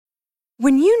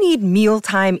When you need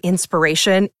mealtime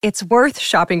inspiration, it's worth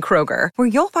shopping Kroger, where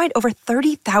you'll find over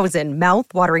 30,000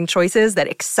 mouth-watering choices that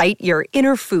excite your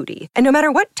inner foodie. And no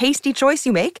matter what tasty choice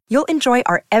you make, you'll enjoy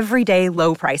our everyday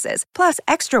low prices, plus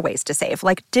extra ways to save,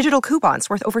 like digital coupons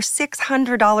worth over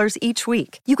 $600 each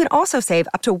week. You can also save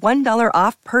up to $1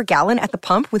 off per gallon at the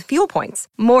pump with fuel points.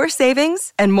 More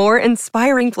savings and more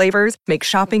inspiring flavors make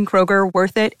shopping Kroger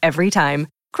worth it every time.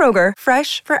 Kroger,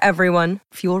 fresh for everyone.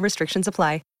 Fuel restrictions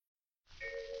apply.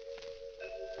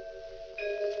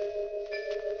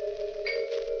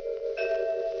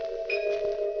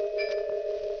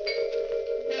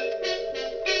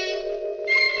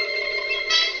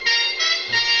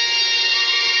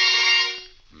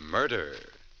 Murder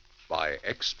by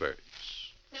Experts.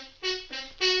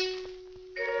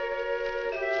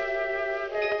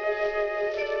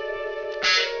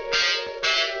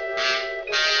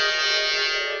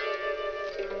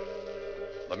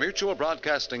 The Mutual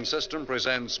Broadcasting System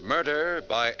presents Murder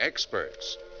by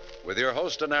Experts, with your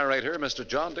host and narrator, Mr.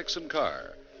 John Dixon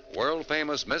Carr,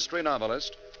 world-famous mystery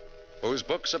novelist whose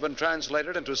books have been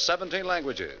translated into 17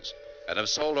 languages and have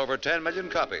sold over 10 million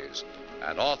copies,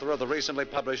 and author of the recently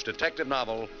published detective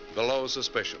novel, Below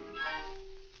Suspicion.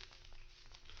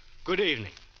 Good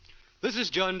evening. This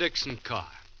is John Dixon Carr.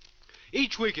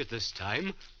 Each week at this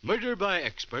time, Murder by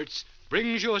Experts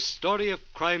brings you a story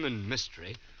of crime and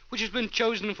mystery which has been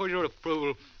chosen for your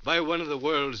approval by one of the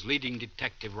world's leading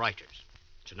detective writers.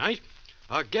 Tonight,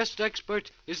 our guest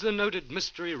expert is the noted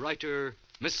mystery writer,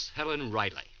 Miss Helen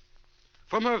Riley.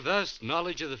 From her vast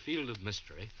knowledge of the field of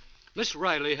mystery, Miss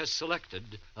Riley has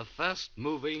selected a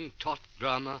fast-moving, taut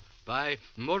drama by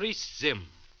Maurice Zimm.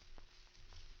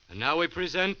 And now we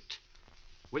present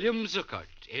William Zuckert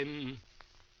in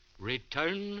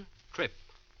Return Trip.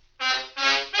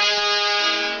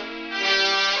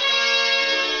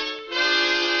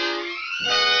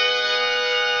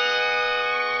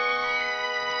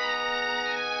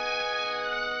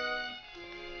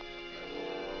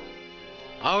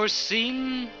 Our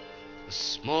scene, a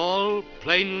small,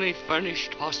 plainly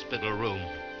furnished hospital room,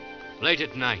 late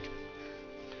at night.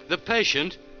 The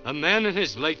patient, a man in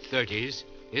his late 30s,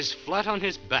 is flat on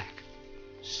his back,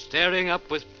 staring up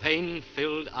with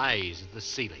pain-filled eyes at the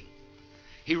ceiling.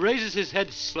 He raises his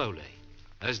head slowly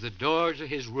as the door to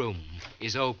his room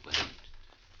is opened.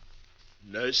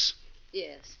 Nurse?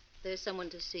 Yes, there's someone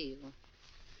to see you.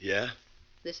 Yeah?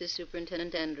 This is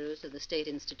Superintendent Andrews of the State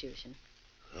Institution.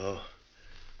 Oh.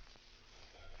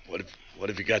 What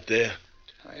have you got there?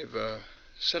 I've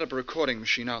set up a recording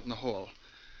machine out in the hall.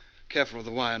 Careful of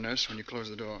the wire, nurse, when you close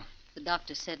the door. The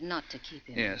doctor said not to keep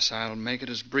him. Yes, I'll make it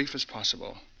as brief as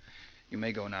possible. You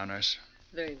may go now, nurse.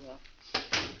 Very well.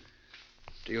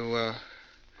 Do you,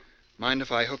 mind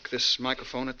if I hook this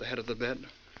microphone at the head of the bed?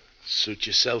 Suit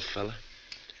yourself, fella.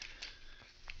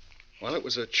 Well, it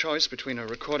was a choice between a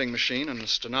recording machine and a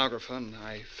stenographer, and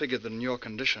I figured that in your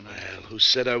condition... Well, who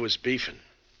said I was beefing?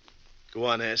 Go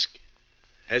on, ask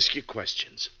your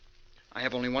questions. I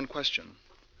have only one question.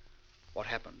 What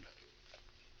happened?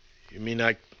 You mean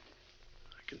I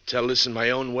can tell this in my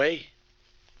own way?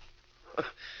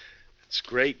 That's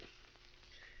great.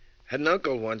 Had an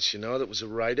uncle once, that was a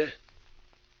writer.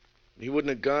 He wouldn't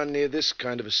have gone near this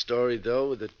kind of a story, though,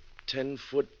 with a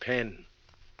 10-foot pen.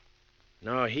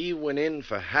 No, he went in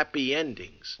for happy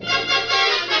endings.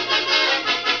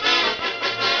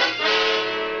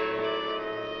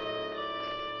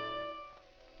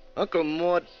 Uncle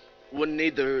Mort wouldn't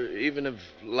even have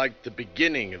liked the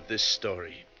beginning of this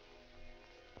story.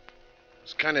 It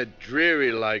was kind of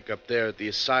dreary-like up there at the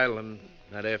asylum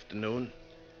that afternoon.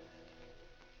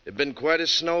 There'd been quite a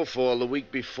snowfall the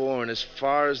week before, and as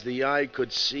far as the eye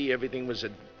could see, everything was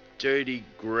a dirty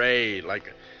gray, like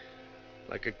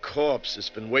a corpse that's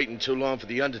been waiting too long for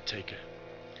the undertaker.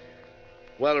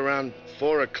 Well, around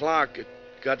 4 o'clock, it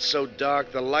got so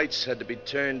dark the lights had to be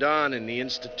turned on in the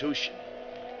institution.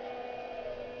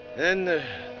 Then the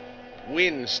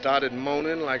wind started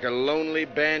moaning like a lonely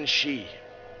banshee.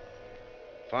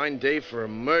 Fine day for a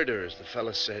murder, as the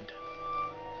fella said.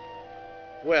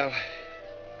 Well,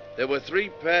 there were 3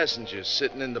 passengers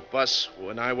sitting in the bus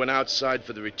when I went outside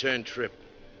for the return trip.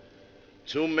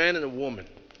 2 men and a woman.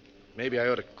 Maybe I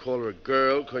ought to call her a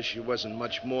girl, because she wasn't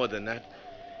much more than that.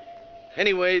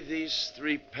 Anyway, these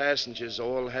 3 passengers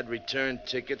all had return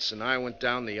tickets, and I went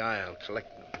down the aisle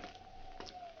collecting them.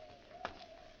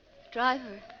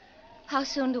 Driver, how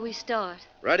soon do we start?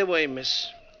 Right away, miss.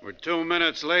 We're 2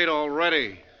 minutes late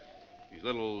already. These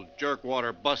little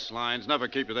jerkwater bus lines never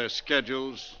keep to their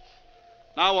schedules.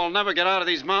 Now we'll never get out of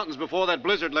these mountains before that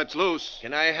blizzard lets loose.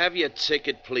 Can I have your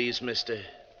ticket, please, mister?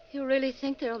 You really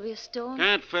think there'll be a storm?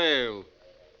 Can't fail.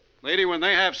 Lady, when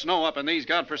they have snow up in these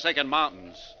godforsaken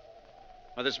mountains.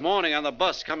 Why, this morning on the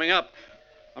bus coming up,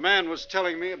 a man was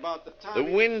telling me about the time...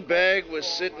 The windbag was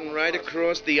sitting right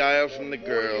across the aisle from the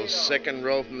girls, second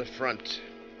row from the front.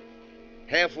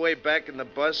 Halfway back in the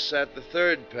bus sat the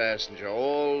third passenger,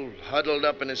 all huddled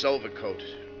up in his overcoat.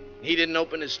 He didn't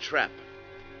open his trap.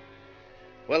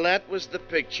 Well, that was the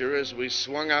picture as we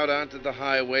swung out onto the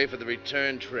highway for the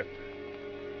return trip.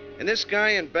 And this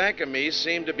guy in back of me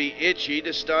seemed to be itchy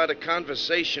to start a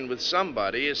conversation with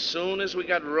somebody as soon as we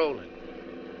got rolling.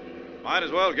 Might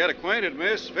as well get acquainted,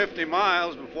 miss. 50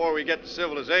 miles before we get to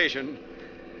civilization.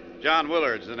 John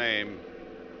Willard's the name.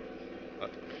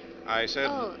 I said...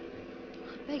 Oh,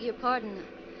 beg your pardon.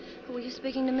 Were you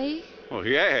speaking to me? Oh,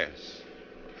 yes.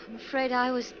 I'm afraid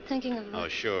I was thinking of... Oh,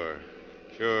 sure.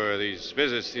 Sure, these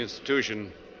visits to the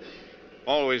institution,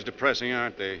 always depressing,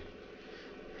 aren't they?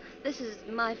 This is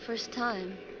my first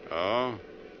time. Oh?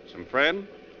 Some friend?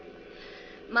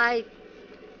 My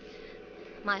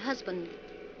husband.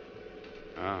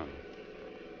 Oh.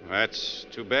 That's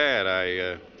too bad.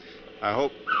 I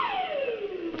hope...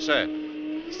 What's that?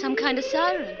 Some kind of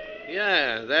siren.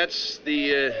 Yeah, that's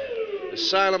the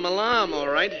asylum alarm, all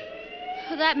right.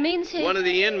 That means he... One of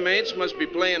the inmates must be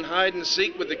playing hide and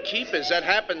seek with the keepers. That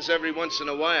happens every once in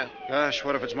a while. Gosh,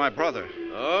 what if it's my brother?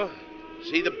 Oh? Is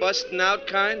he the busting out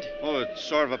kind? Oh, it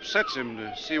sort of upsets him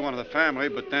to see one of the family,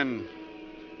 but then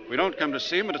we don't come to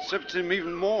see him, it upsets him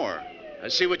even more. I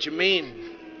see what you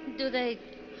mean. Do they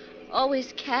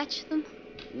always catch them?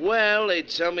 Well, they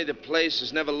tell me the place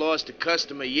has never lost a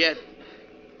customer yet.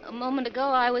 A moment ago,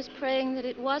 I was praying that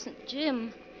it wasn't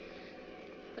Jim.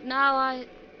 But now I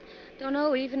don't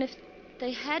know, even if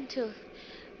they had to.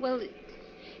 Well,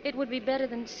 it would be better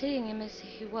than seeing him as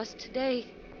he was today.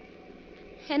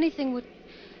 Anything would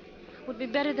be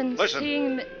better than Listen.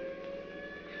 seeing him...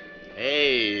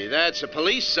 Hey, that's a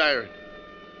police siren.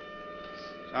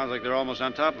 Sounds like they're almost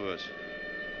on top of us.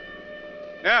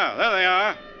 Yeah, there they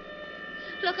are.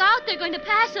 Look out, they're going to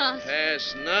pass us.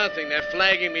 That's nothing. They're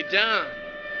flagging me down.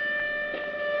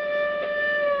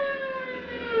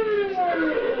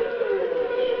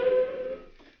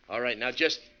 All right, now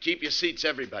just keep your seats,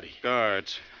 everybody.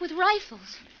 Guards. With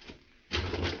rifles.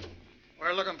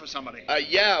 We're looking for somebody.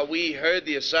 Yeah, we heard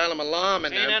the asylum alarm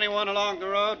and... Seen anyone along the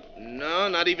road? No,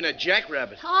 not even a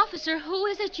jackrabbit. Officer, who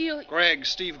is it you... Gregg,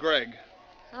 Steve Gregg.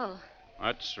 Oh,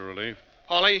 That's a relief.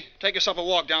 Holly, take yourself a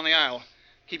walk down the aisle.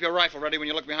 Keep your rifle ready when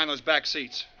you look behind those back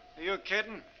seats. Are you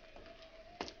kidding?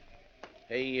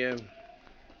 Hey,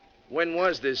 when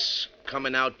was this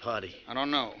coming out party? I don't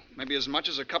know. Maybe as much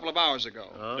as a couple of hours ago.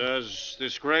 Oh? Does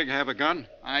this Gregg have a gun?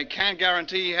 I can't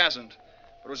guarantee he hasn't.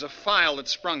 But it was a file that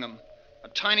sprung him. A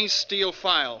tiny steel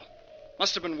file.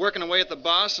 Must have been working away at the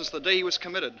bar since the day he was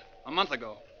committed. A month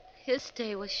ago. his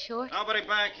stay was short. Nobody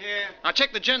back here? Now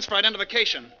check the gents for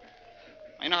identification.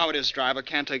 I know how it is, driver.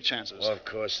 Can't take chances. Well, of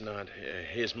course not.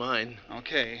 Here's mine.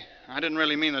 Okay. I didn't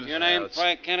really mean that... Your name, it's-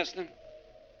 Frank Keniston?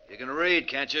 You can read,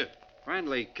 can't you?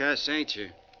 Friendly cuss, ain't you?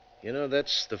 You know,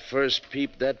 that's the first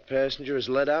peep that passenger has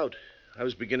let out. I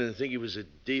was beginning to think he was a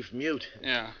deaf mute.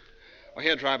 Yeah. Well,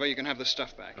 here, driver, you can have this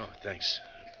stuff back. Oh, thanks.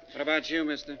 What about you,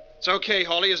 mister? It's okay,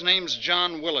 Hawley. His name's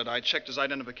John Willard. I checked his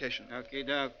identification. Okie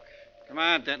doke. Come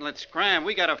on, then, let's scram.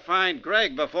 We gotta find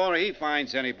Gregg before he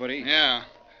finds anybody. Yeah.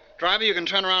 Driver, you can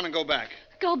turn around and go back.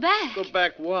 Go back. Go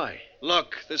back, why?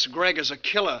 Look, this Gregg is a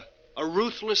killer. A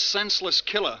ruthless, senseless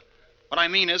killer. What I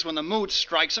mean is, when the mood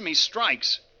strikes him, he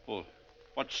strikes. Well,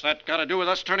 what's that got to do with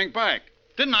us turning back?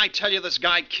 Didn't I tell you this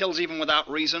guy kills even without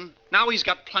reason? Now he's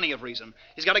got plenty of reason.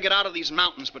 He's got to get out of these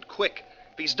mountains, but quick.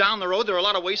 If he's down the road, there are a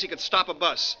lot of ways he could stop a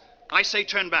bus. I say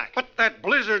turn back. But that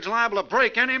blizzard's liable to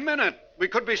break any minute. We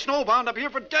could be snowbound up here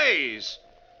for days.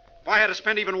 If I had to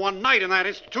spend even one night in that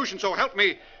institution, so help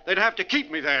me, they'd have to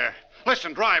keep me there.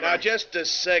 Listen, driver. Now, just a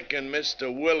second,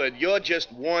 Mr. Willard. You're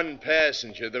just one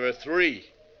passenger. There are three.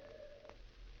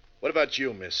 What about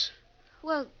you, miss?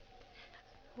 Well,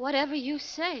 whatever you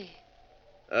say.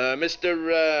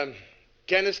 Mr.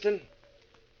 Keniston?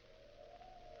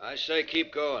 I say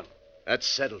keep going. That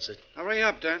settles it. Hurry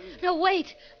up, Denton. No,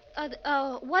 wait.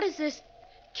 What does this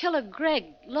killer Gregg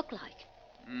look like?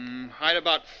 Height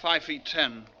about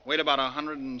 5'10". Weight about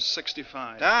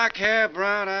 165. Dark hair,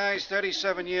 brown eyes,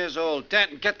 37 years old.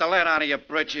 Denton, get the lead out of your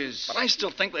britches. But I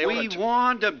still think they We ought to...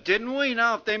 warned them, didn't we?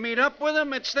 Now, if they meet up with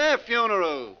him, it's their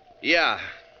funeral. Yeah.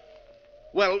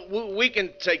 Well, we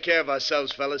can take care of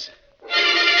ourselves, fellas.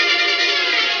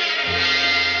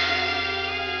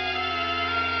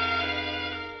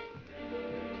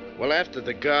 Well, after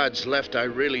the guards left, I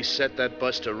really set that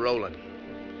bus to rolling.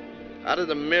 Out of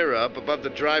the mirror up above the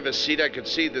driver's seat, I could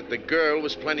see that the girl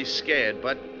was plenty scared,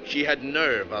 but she had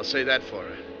nerve, I'll say that for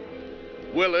her.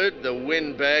 Willard, the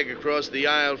windbag across the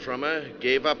aisle from her,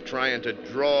 gave up trying to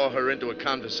draw her into a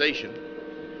conversation.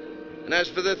 And as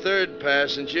for the third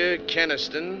passenger,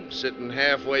 Keniston, sitting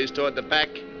halfway toward the back,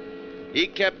 he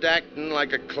kept acting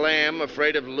like a clam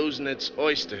afraid of losing its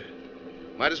oyster.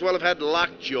 Might as well have had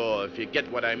lockjaw, if you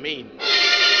get what I mean.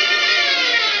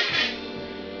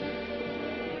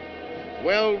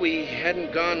 Well, we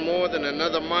hadn't gone more than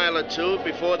another mile or two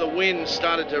before the wind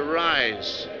started to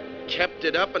rise. Kept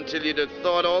it up until you'd have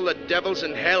thought all the devils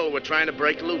in hell were trying to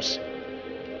break loose.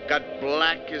 Got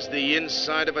black as the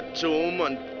inside of a tomb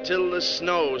until the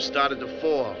snow started to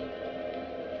fall.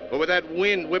 But with that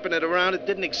wind whipping it around, it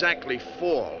didn't exactly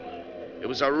fall. It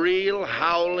was a real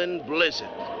howling blizzard.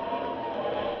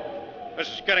 This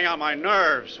is getting on my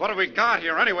nerves. What have we got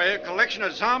here anyway? A collection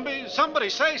of zombies? Somebody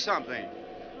say something.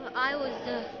 Well, I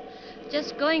was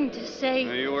just going to say...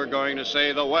 You were going to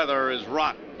say the weather is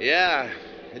rotten. Yeah,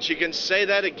 and she can say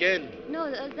that again. No,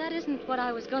 that isn't what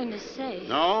I was going to say.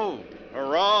 No?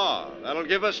 Hurrah! That'll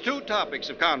give us two topics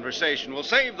of conversation. We'll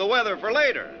save the weather for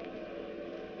later.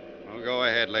 Well, go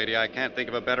ahead, lady. I can't think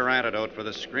of a better antidote for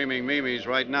the screaming Mimis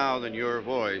right now than your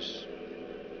voice.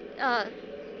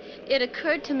 It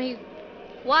occurred to me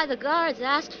why the guards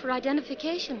asked for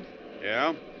identification.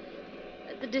 Yeah?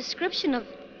 The description of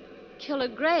Killer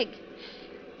Greg.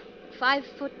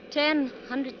 5'10",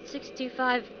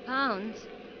 165 pounds.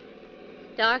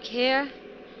 Dark hair,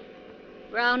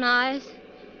 brown eyes,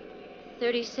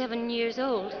 37 years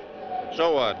old.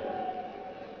 So what?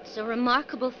 It's a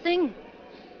remarkable thing.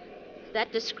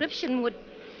 That description would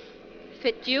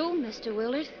fit you, Mr.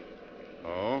 Willard.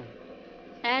 Oh?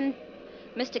 And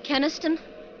Mr. Keniston.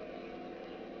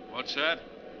 What's that?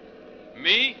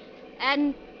 Me?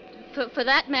 And, for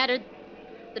that matter,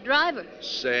 the driver.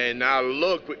 Say, now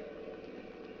look.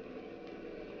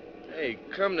 Hey,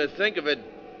 come to think of it,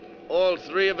 all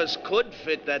three of us could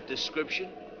fit that description.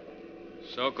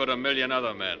 So could a million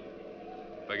other men.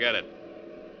 Forget it.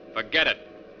 Forget it.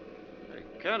 Hey,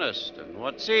 Keniston,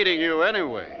 what's eating you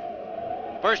anyway?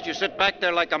 First you sit back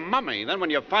there like a mummy, then when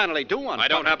you finally do one... I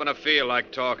don't happen to feel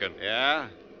like talking. Yeah?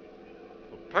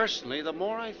 Well, personally, the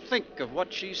more I think of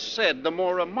what she said, the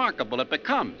more remarkable it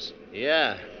becomes.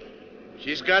 Yeah.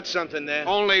 She's got something there.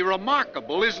 Only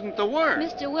remarkable isn't the word.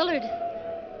 Mr. Willard,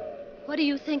 what are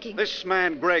you thinking? This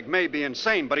man, Greg, may be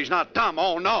insane, but he's not dumb.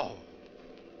 Oh, no.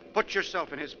 Put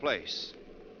yourself in his place.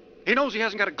 He knows he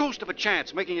hasn't got a ghost of a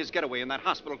chance making his getaway in that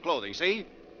hospital clothing, see?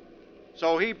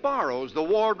 So he borrows the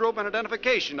wardrobe and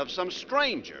identification of some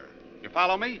stranger. You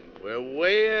follow me? We're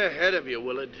way ahead of you,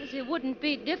 Willard. Because it wouldn't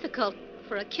be difficult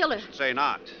for a killer. Say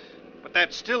not. But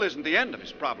that still isn't the end of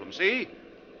his problem, see?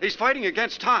 He's fighting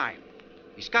against time.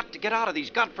 He's got to get out of these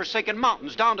godforsaken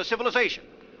mountains down to civilization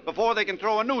before they can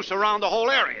throw a noose around the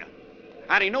whole area.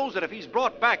 And he knows that if he's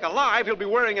brought back alive, he'll be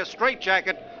wearing a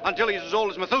straitjacket until he's as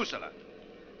old as Methuselah.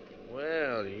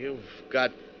 Well, you've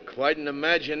got quite an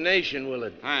imagination,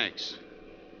 Willard. Thanks.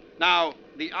 Now,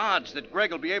 the odds that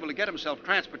Greg will be able to get himself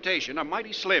transportation are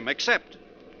mighty slim, except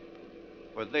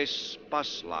for this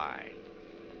bus line.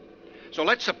 So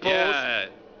let's suppose... Yeah,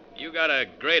 you got a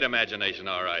great imagination,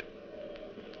 all right.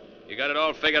 You got it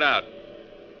all figured out.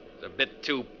 It's a bit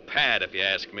too pat, if you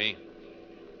ask me.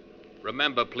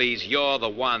 Remember, please, you're the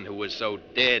one who was so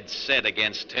dead set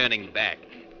against turning back.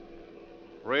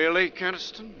 Really,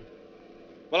 Keniston?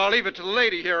 Well, I'll leave it to the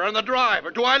lady here and the driver.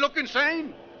 Do I look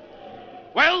insane?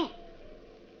 Well?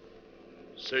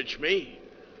 Search me.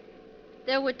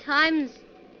 There were times,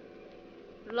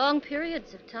 long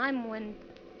periods of time when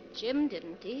Jim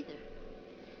didn't either.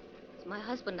 It's my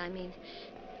husband, I mean.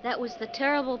 That was the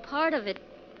terrible part of it.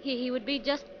 He would be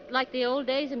just like the old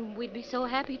days, and we'd be so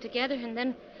happy together, and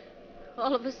then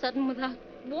all of a sudden, without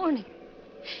warning,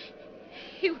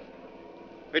 he...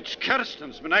 It's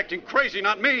Keniston's been acting crazy,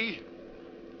 not me.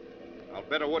 I'll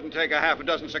bet it wouldn't take a half a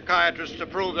dozen psychiatrists to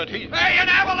prove that he... Hey, an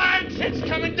avalanche! It's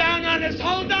coming down on us!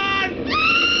 Hold on!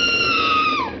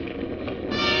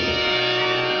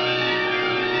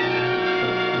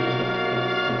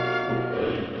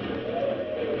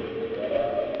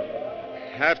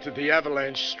 After the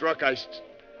avalanche struck, I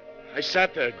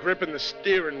sat there, gripping the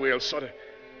steering wheel, sort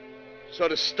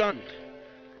of stunned.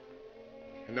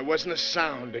 And there wasn't a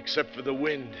sound except for the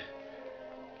wind.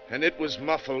 And it was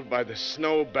muffled by the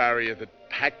snow barrier that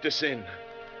packed us in.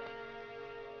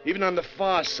 Even on the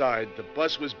far side, the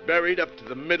bus was buried up to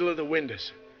the middle of the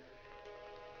windows.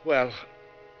 Well,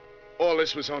 all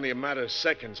this was only a matter of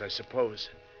seconds, I suppose.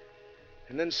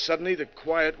 And then suddenly the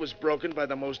quiet was broken by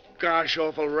the most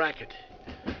gosh-awful racket.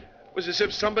 It was as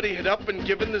if somebody had up and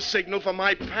given the signal for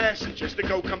my passengers to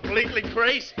go completely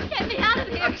crazy. Get me out of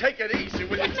here. Now, take it easy,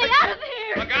 will you? Get me out of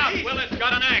here. Look out! Willard's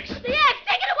got an axe. The axe,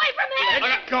 take it away from me.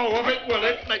 Let go of it,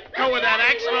 Willard. Let go of that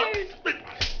axe.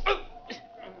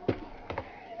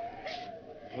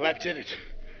 Well, that did it.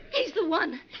 He's the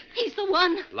one. He's the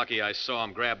one. Lucky I saw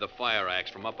him grab the fire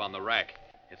axe from up on the rack.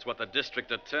 It's what the district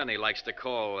attorney likes to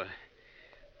call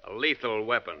a lethal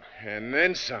weapon. And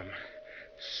then some.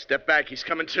 Step back. He's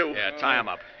coming too. Yeah, tie him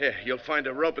up. Here, you'll find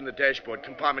a rope in the dashboard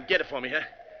compartment. Get it for me, huh?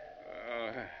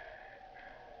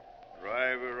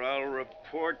 Driver, I'll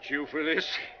report you for this.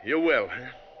 You will, huh?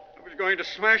 I was going to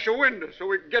smash a window so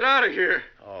we could get out of here.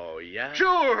 Oh, yeah?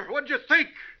 Sure. What'd you think?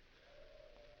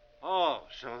 Oh,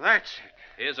 so that's it.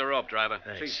 Here's a rope, driver.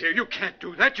 Thanks. See here, you can't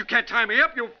do that. You can't tie me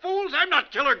up, you fools. I'm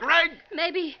not Killer Greg.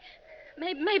 Maybe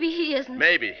he isn't.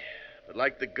 Maybe. But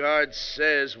like the guard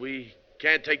says, we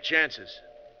can't take chances.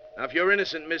 Now, if you're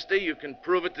innocent, mister, you can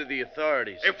prove it to the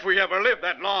authorities. If we ever live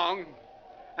that long.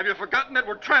 Have you forgotten that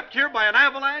we're trapped here by an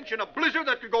avalanche in a blizzard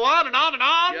that could go on and on and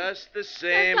on? Just the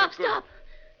same... Stop.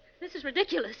 This is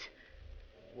ridiculous.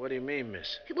 What do you mean,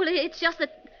 miss? Well, it's just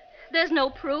that there's no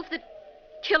proof that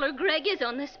Killer Greg is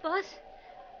on this bus.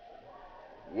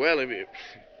 Well, if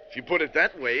you put it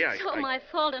that way, It's all my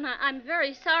fault, and I'm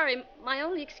very sorry. My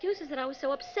only excuse is that I was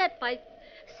so upset by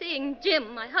seeing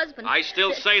Jim, my husband. I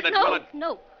still say that Willard...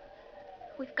 No.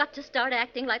 We've got to start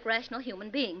acting like rational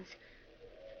human beings.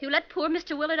 You let poor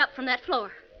Mr. Willard up from that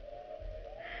floor.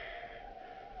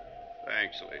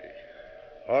 Thanks, lady.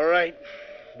 All right.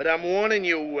 But I'm warning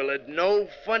you, Willard, no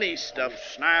funny stuff.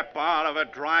 Snap out of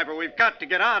it, driver. We've got to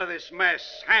get out of this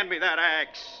mess. Hand me that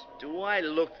axe. Do I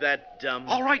look that dumb?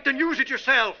 All right, then use it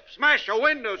yourself. Smash a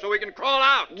window so we can crawl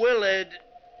out. Willard,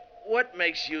 what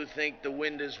makes you think the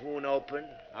windows won't open?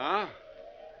 Huh?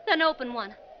 Then open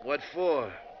one. What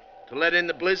for? To let in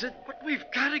the blizzard? But we've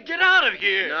got to get out of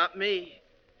here. Not me.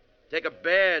 Take a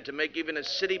bear to make even a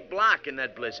city block in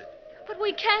that blizzard. But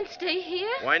we can't stay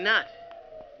here. Why not?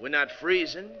 We're not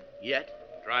freezing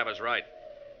yet. Driver's right.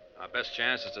 Our best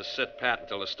chance is to sit pat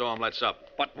until the storm lets up.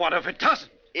 But what if it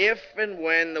doesn't? If and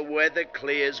when the weather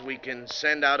clears, we can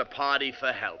send out a party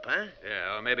for help, huh?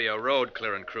 Yeah, or maybe a road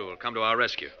clearing crew will come to our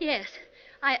rescue. Yes.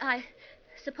 I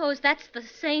suppose that's the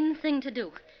sane thing to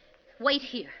do. Wait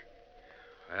here.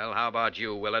 Well, how about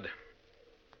you, Willard?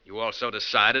 You also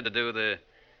decided to do the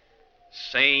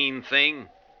sane thing?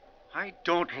 I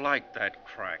don't like that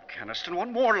crack, Keniston.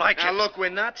 One more like it. Now, look, we're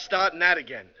not starting that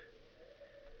again.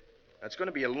 That's going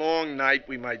to be a long night.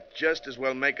 We might just as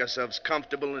well make ourselves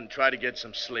comfortable and try to get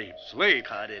some sleep. Sleep?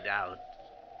 Cut it out.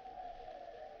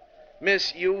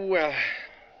 Miss, you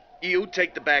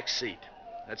take the back seat.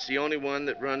 That's the only one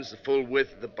that runs the full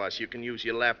width of the bus. You can use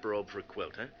your lap robe for a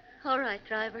quilt, huh? All right,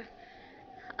 driver.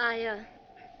 I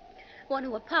want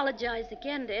to apologize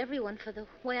again to everyone for the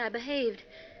way I behaved.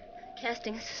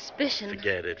 Casting suspicion.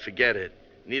 Forget it.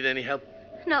 Need any help?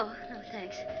 No,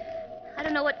 thanks. I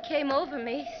don't know what came over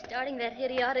me, starting that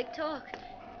idiotic talk.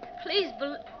 Please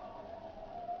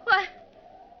What?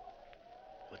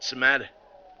 What's the matter?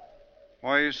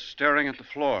 Why are you staring at the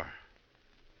floor?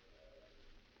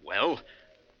 Well,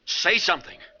 say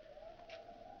something.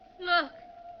 Look.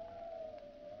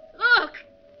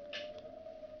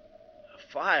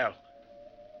 A file.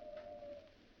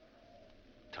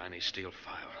 Tiny steel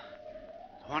file.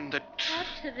 One that...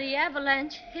 After the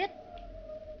avalanche hit,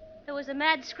 there was a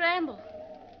mad scramble.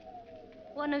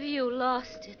 One of you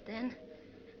lost it then.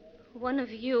 One of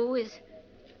you is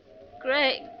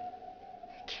Greg.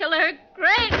 Killer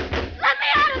Greg! Let me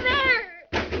out of there!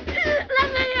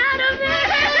 Let me out of there!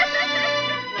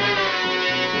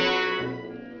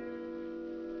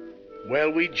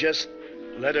 Well, we just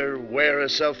let her wear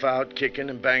herself out, kicking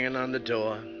and banging on the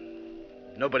door.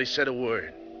 Nobody said a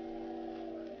word.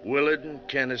 Willard and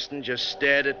Keniston just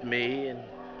stared at me and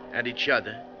at each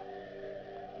other.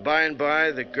 By and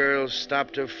by, the girl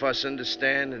stopped her fussing to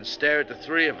stand and stare at the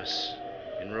three of us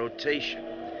in rotation.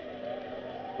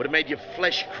 Would have made your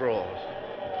flesh crawl.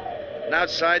 And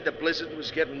outside, the blizzard was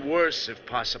getting worse, if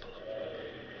possible.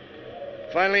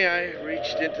 Finally, I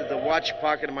reached into the watch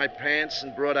pocket of my pants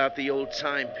and brought out the old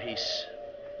timepiece.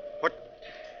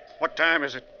 What time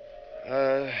is it?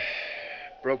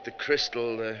 Broke the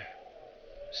crystal.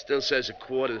 Still says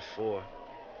 4:15.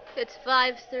 It's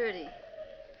 5:30.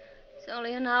 It's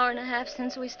only an hour and a half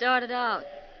since we started out.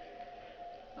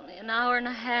 Only an hour and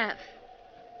a half.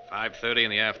 5:30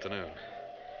 in the afternoon.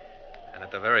 And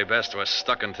at the very best, we're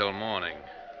stuck until morning.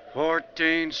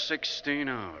 16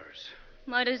 hours.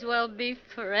 Might as well be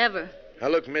forever. Now,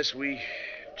 look, miss, we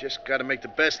just got to make the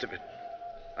best of it.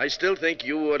 I still think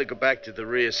you ought to go back to the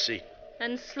rear seat.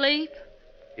 And sleep?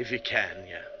 If you can,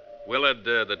 yeah. Willard,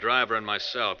 the driver, and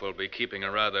myself will be keeping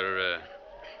a rather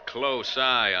close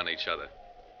eye on each other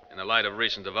in the light of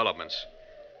recent developments.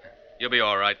 You'll be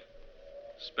all right,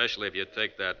 especially if you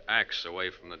take that axe away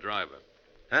from the driver.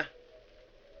 Huh?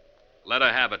 Let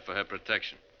her have it for her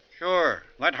protection. Sure.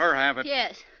 Let her have it.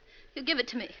 Yes. You give it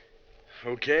to me.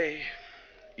 Okay.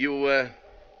 You,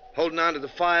 holding on to the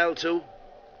file, too?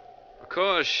 Of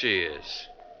course she is.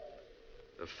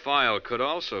 The file could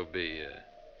also be a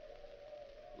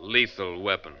lethal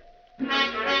weapon.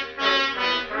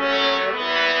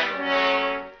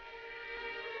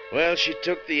 Well, she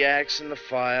took the axe and the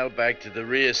file back to the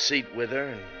rear seat with her,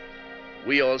 and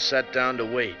we all sat down to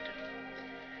wait.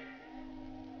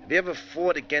 Have you ever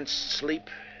fought against sleep?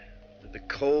 With the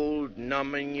cold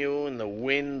numbing you and the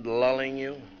wind lulling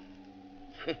you?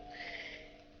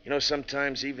 You know,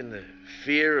 sometimes even the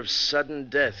fear of sudden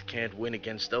death can't win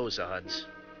against those odds.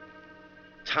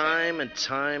 Time and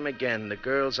time again, the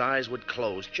girl's eyes would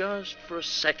close just for a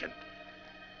second.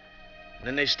 And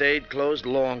then they stayed closed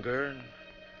longer, and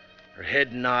her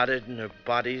head nodded and her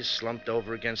body slumped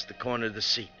over against the corner of the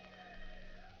seat.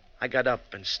 I got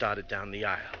up and started down the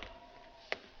aisle.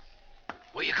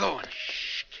 Where you going?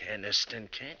 Shh, Keniston,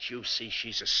 can't you see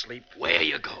she's asleep? Where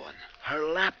you going? Her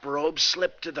lap robe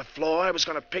slipped to the floor. I was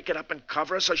going to pick it up and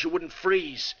cover her so she wouldn't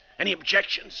freeze. Any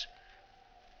objections?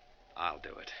 I'll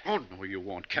do it. Oh, no, you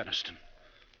won't, Keniston.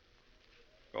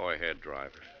 Go ahead,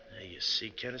 driver. There you see,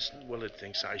 Keniston, Willard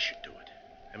thinks I should do it.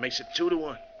 That makes it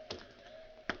 2-1.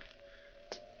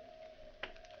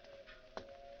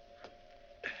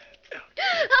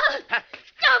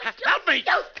 Help me!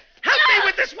 Help me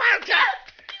with this wildcat!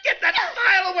 Get that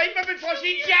file away from me before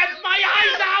she jabs my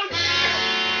eyes out!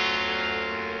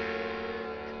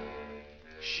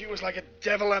 She was like a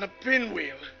devil on a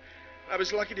pinwheel. I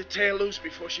was lucky to tear loose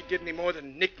before she did any more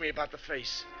than nick me about the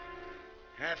face.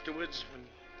 Afterwards, when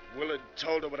Willard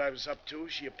told her what I was up to,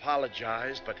 she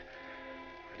apologized, but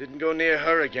I didn't go near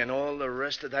her again all the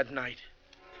rest of that night.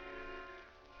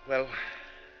 Well,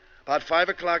 about 5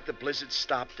 o'clock, the blizzard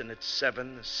stopped, and at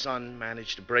 7, the sun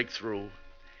managed to break through.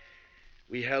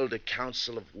 We held a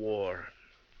council of war.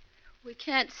 We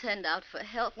can't send out for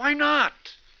help. Why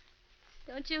not?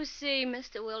 Don't you see,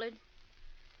 Mr. Willard?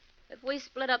 If we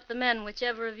split up the men,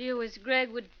 whichever of you is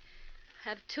Greg would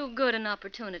have too good an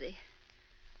opportunity.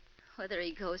 Whether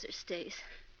he goes or stays.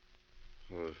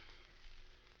 Well,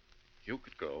 you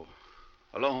could go.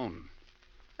 Alone.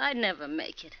 I'd never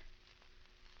make it.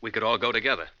 We could all go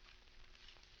together.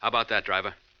 How about that,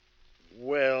 driver?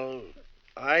 Well,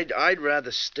 I'd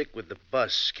rather stick with the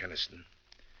bus, Keniston.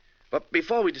 But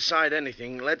before we decide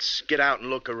anything, let's get out and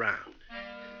look around.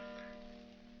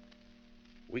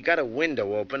 We got a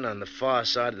window open on the far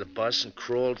side of the bus and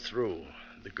crawled through.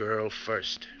 The girl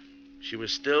first. She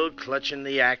was still clutching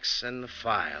the axe and the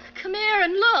file. Come here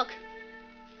and look.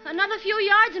 Another few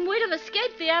yards and we'd have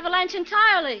escaped the avalanche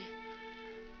entirely.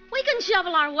 We can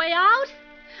shovel our way out.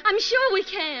 I'm sure we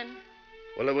can.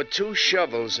 Well, there were 2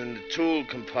 shovels in the tool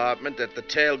compartment at the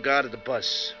tail guard of the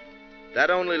bus. That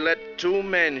only let 2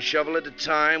 men shovel at a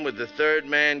time, with the 3rd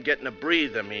man getting a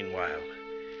breather meanwhile.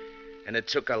 And it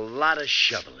took a lot of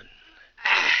shoveling.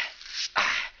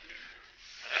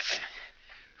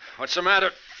 What's the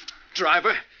matter,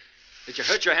 driver? Did you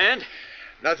hurt your hand?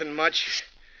 Nothing much.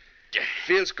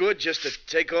 Feels good just to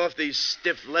take off these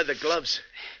stiff leather gloves.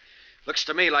 Looks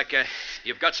to me like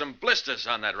you've got some blisters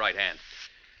on that right hand.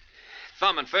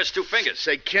 Thumb and first 2 fingers.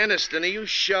 Say, Keniston, are you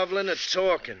shoveling or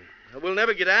talking? We'll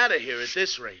never get out of here at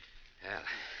this rate. Well,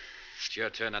 it's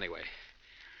your turn anyway.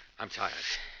 I'm tired.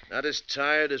 Not as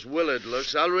tired as Willard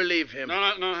looks. I'll relieve him.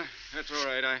 No. That's all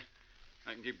right. I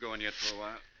can keep going yet for a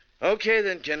while. Okay,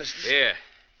 then, Keniston. Here.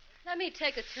 Let me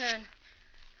take a turn.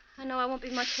 I know I won't be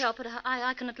much help, but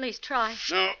I can at least try.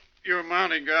 No, you're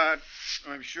mounting guard.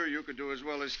 I'm sure you could do as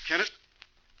well as Kenneth.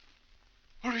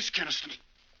 Where is Keniston?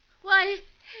 Why...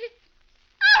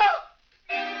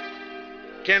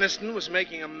 Keniston was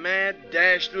making a mad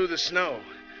dash through the snow.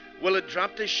 Willard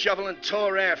dropped his shovel and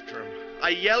tore after him. I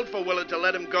yelled for Willard to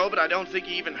let him go, but I don't think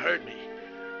he even heard me.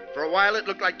 For a while, it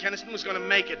looked like Keniston was going to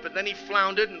make it, but then he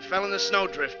floundered and fell in the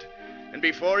snowdrift. And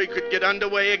before he could get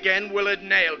underway again, Willard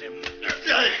nailed him.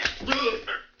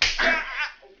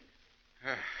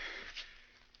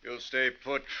 You'll stay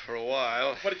put for a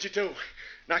while. What did you do?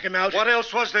 Knock him out? What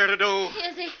else was there to do?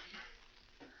 Is he?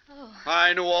 Oh.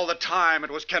 I knew all the time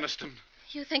it was Keniston.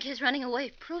 You think his running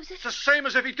away proves it? It's the same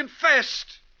as if he'd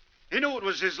confessed. He knew it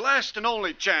was his last and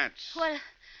only chance.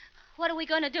 What are we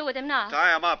going to do with him now?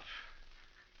 Tie him up.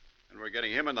 And we're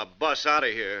getting him and the bus out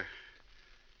of here.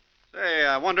 Say,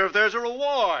 I wonder if there's a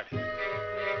reward.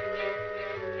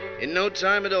 In no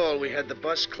time at all, we had the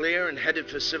bus clear and headed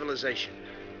for civilization.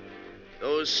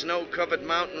 Those snow-covered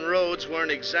mountain roads weren't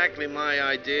exactly my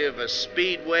idea of a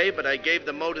speedway, but I gave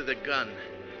the motor the gun.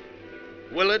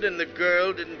 Willard and the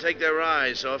girl didn't take their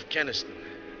eyes off Keniston.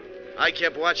 I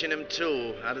kept watching him,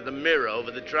 too, out of the mirror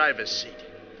over the driver's seat.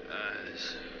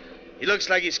 He looks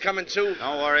like he's coming to.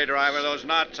 Don't worry, driver. Those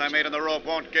knots I made in the rope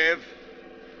won't give.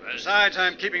 Besides,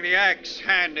 I'm keeping the axe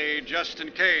handy just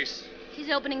in case. He's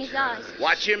opening his eyes.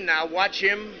 Watch him now, watch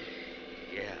him.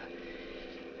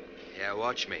 Yeah,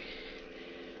 watch me.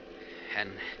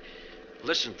 And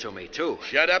listen to me, too.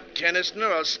 Shut up, Keniston,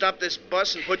 or I'll stop this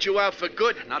bus and put you out for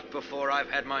good. Not before I've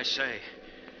had my say.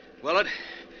 Willard,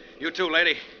 you too,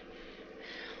 lady.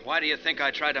 Why do you think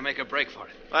I tried to make a break for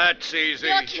it? That's easy.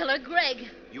 You're Killer Greg.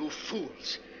 You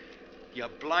fools. You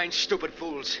blind, stupid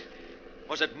fools.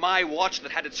 Was it my watch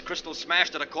that had its crystal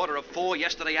smashed at 4:15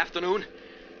 yesterday afternoon?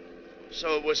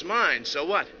 So it was mine, so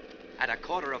what? At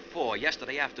 4:15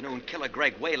 yesterday afternoon, Killer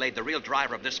Greg waylaid the real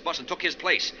driver of this bus and took his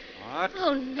place. What?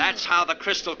 Oh, no. That's how the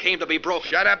crystal came to be broken.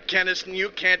 Shut up, Keniston. You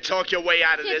can't talk your way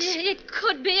out of this. It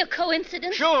could be a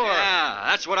coincidence. Sure. Yeah,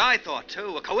 that's what I thought,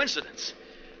 too. A coincidence.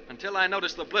 Until I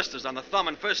noticed the blisters on the thumb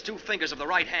and first 2 fingers of the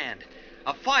right hand.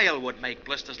 A file would make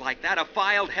blisters like that. A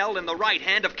file held in the right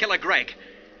hand of Killer Greg.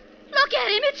 Look at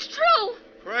him. It's true.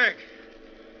 Greg.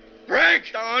 Greg!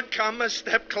 Don't come a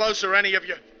step closer, any of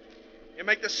you. You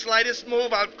make the slightest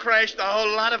move, I'll crash the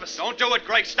whole lot of us. Don't do it,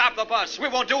 Greg. Stop the bus. We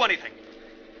won't do anything.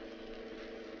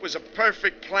 It was a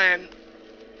perfect plan.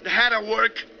 It had to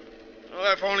work.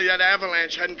 Oh, if only that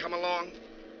avalanche hadn't come along.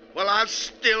 Well, I'll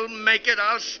still make it.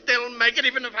 I'll still make it,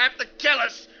 even if I have to kill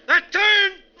us. That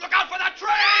turn! Look out for that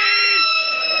train!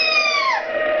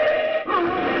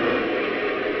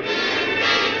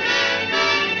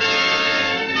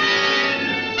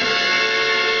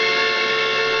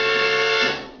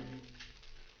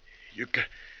 You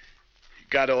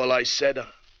got all I said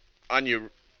on your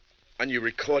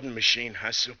recording machine,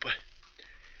 huh, Super?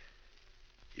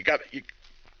 You got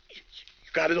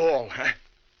it all, huh?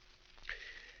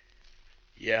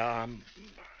 Yeah, I'm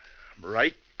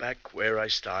right back where I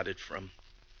started from.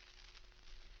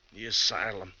 The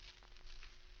asylum.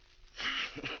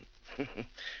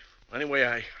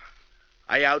 Anyway,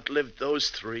 I outlived those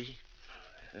 3.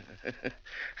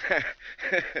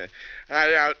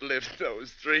 I outlived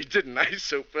those 3, didn't I,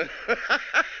 Super?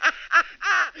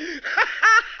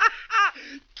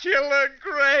 Killer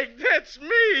Greg, that's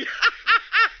me.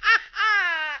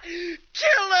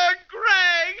 Killer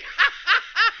Greg.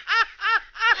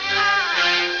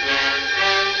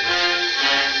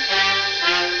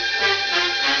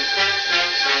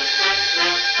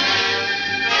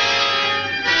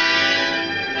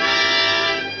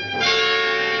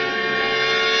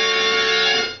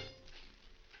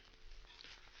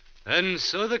 And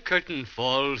so the curtain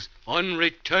falls on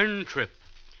Return Trip,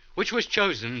 which was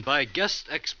chosen by guest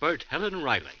expert Helen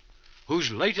Riley, whose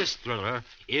latest thriller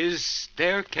is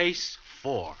Staircase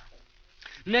 4.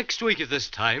 Next week at this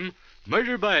time,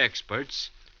 Murder by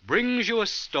Experts brings you a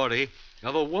story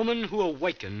of a woman who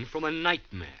awakened from a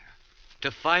nightmare to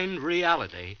find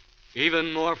reality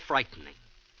even more frightening,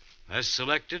 as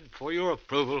selected for your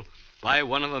approval by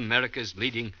one of America's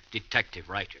leading detective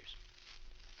writers.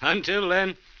 Until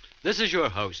then, this is your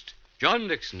host, John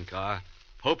Dixon Carr,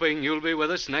 hoping you'll be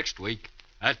with us next week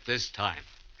at this time.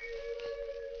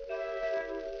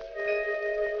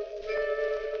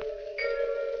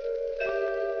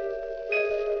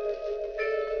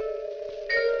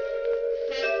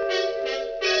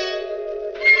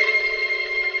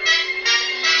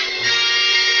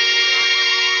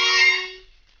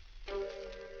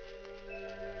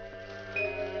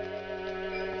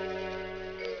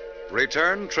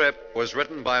 Return Trip was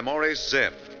written by Maurice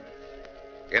Zimm.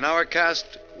 In our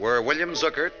cast were William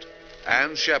Zuckert,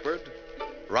 Ann Shepard,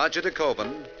 Roger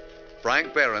DeKoven,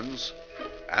 Frank Behrens,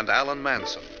 and Alan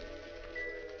Manson.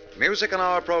 Music in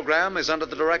our program is under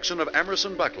the direction of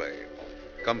Emerson Buckley,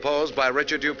 composed by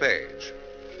Richard DuPage.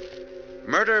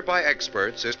 Murder by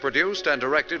Experts is produced and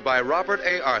directed by Robert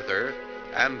A. Arthur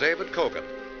and David Kogan.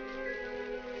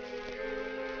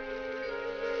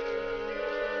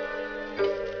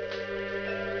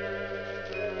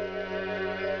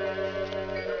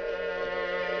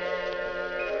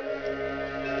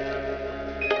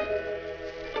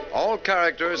 All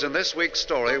characters in this week's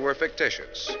story were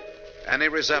fictitious. Any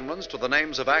resemblance to the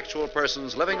names of actual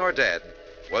persons living or dead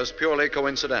was purely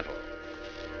coincidental.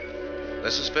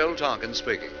 This is Phil Tonkin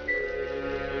speaking.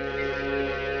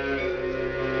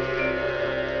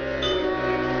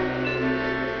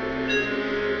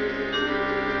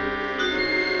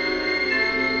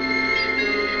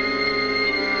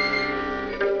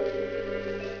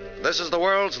 This is the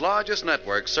world's largest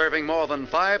network serving more than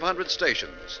 500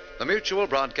 stations, the Mutual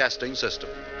Broadcasting System.